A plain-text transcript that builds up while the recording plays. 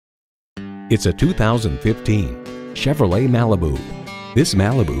It's a 2015 Chevrolet Malibu. This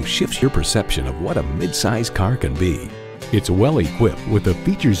Malibu shifts your perception of what a mid-size car can be. It's well equipped with the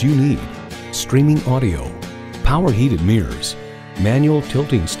features you need: streaming audio, power heated mirrors, manual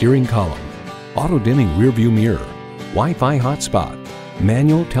tilting steering column, auto dimming rearview mirror, Wi-Fi hotspot,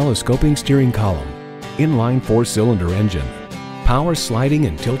 manual telescoping steering column, inline 4-cylinder engine, power sliding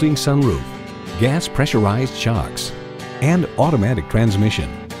and tilting sunroof, gas pressurized shocks, and automatic transmission.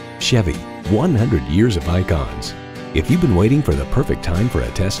 Chevy, 100 years of icons. If you've been waiting for the perfect time for a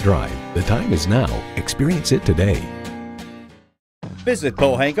test drive, the time is now. Experience it today. Visit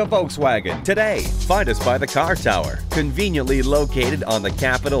Pohanka Volkswagen today. Find us by the car tower, conveniently located on the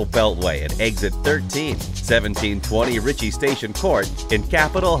Capitol Beltway at exit 13, 1720 Ritchie Station Court in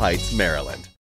Capitol Heights, Maryland.